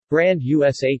Brand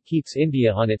USA keeps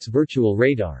India on its virtual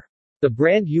radar. The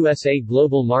Brand USA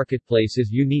global marketplace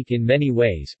is unique in many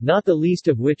ways, not the least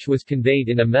of which was conveyed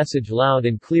in a message loud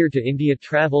and clear to India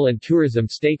travel and tourism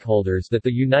stakeholders that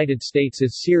the United States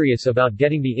is serious about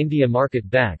getting the India market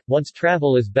back, once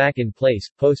travel is back in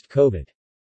place, post-COVID.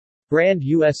 Brand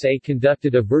USA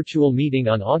conducted a virtual meeting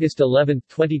on August 11,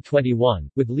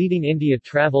 2021, with leading India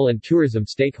travel and tourism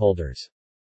stakeholders.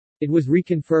 It was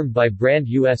reconfirmed by Brand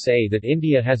USA that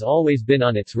India has always been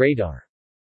on its radar.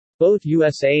 Both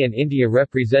USA and India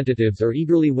representatives are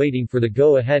eagerly waiting for the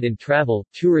go-ahead in travel,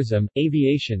 tourism,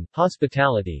 aviation,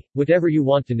 hospitality, whatever you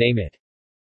want to name it.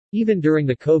 Even during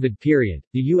the COVID period,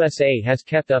 the USA has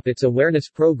kept up its awareness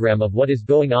program of what is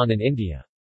going on in India.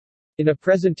 In a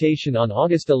presentation on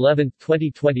August 11,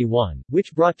 2021,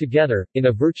 which brought together, in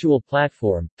a virtual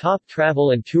platform, top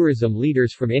travel and tourism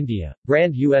leaders from India,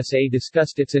 Brand USA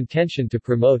discussed its intention to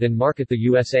promote and market the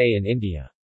USA in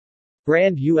India.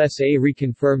 Brand USA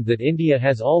reconfirmed that India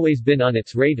has always been on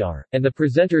its radar, and the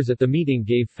presenters at the meeting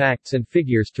gave facts and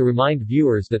figures to remind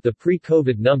viewers that the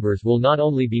pre-COVID numbers will not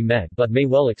only be met but may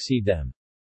well exceed them.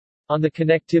 On the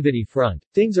connectivity front,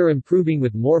 things are improving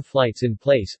with more flights in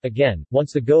place, again,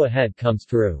 once the go-ahead comes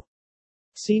through.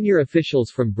 Senior officials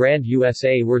from Brand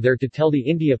USA were there to tell the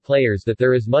India players that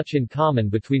there is much in common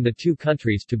between the two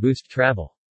countries to boost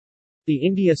travel. The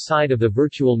India side of the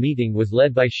virtual meeting was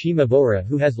led by Shima Vohra,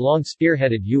 who has long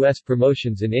spearheaded U.S.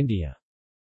 promotions in India.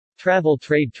 Travel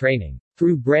trade training.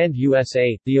 Through Brand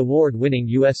USA, the award-winning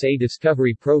USA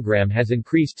Discovery program has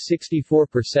increased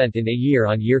 64% in a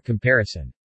year-on-year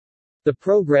comparison. The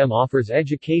program offers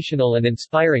educational and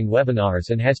inspiring webinars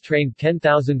and has trained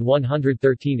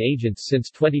 10,113 agents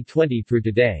since 2020 through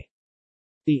today.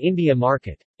 The India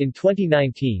market. In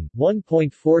 2019,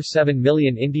 1.47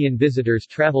 million Indian visitors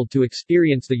traveled to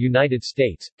experience the United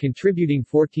States, contributing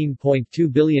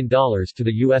 $14.2 billion to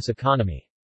the U.S. economy.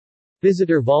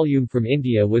 Visitor volume from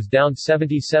India was down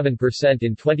 77%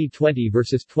 in 2020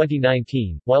 versus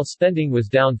 2019, while spending was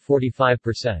down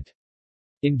 45%.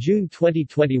 In June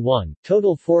 2021,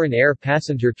 total foreign air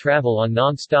passenger travel on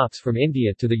non-stops from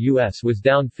India to the U.S. was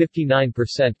down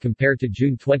 59% compared to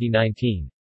June 2019.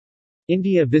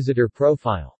 India visitor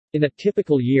profile. In a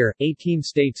typical year, 18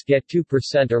 states get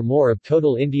 2% or more of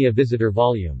total India visitor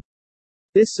volume.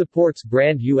 This supports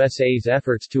Brand USA's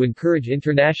efforts to encourage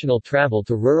international travel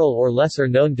to rural or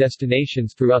lesser-known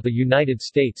destinations throughout the United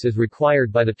States as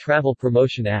required by the Travel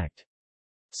Promotion Act.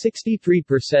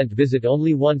 63% visit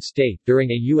only one state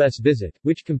during a U.S. visit,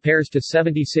 which compares to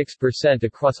 76%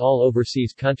 across all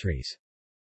overseas countries.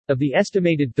 Of the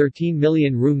estimated 13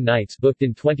 million room nights booked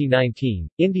in 2019,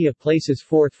 India places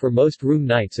fourth for most room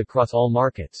nights across all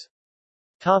markets.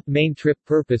 Top main trip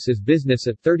purpose is business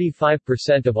at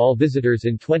 35% of all visitors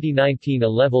in 2019, a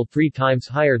level 3 times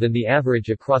higher than the average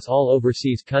across all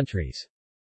overseas countries.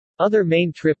 Other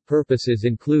main trip purposes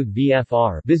include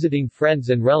VFR, visiting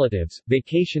friends and relatives,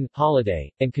 vacation,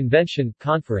 holiday, and convention,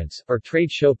 conference, or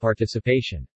trade show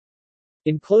participation.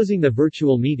 In closing the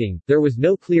virtual meeting, there was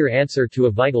no clear answer to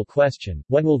a vital question: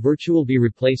 when will virtual be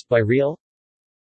replaced by real?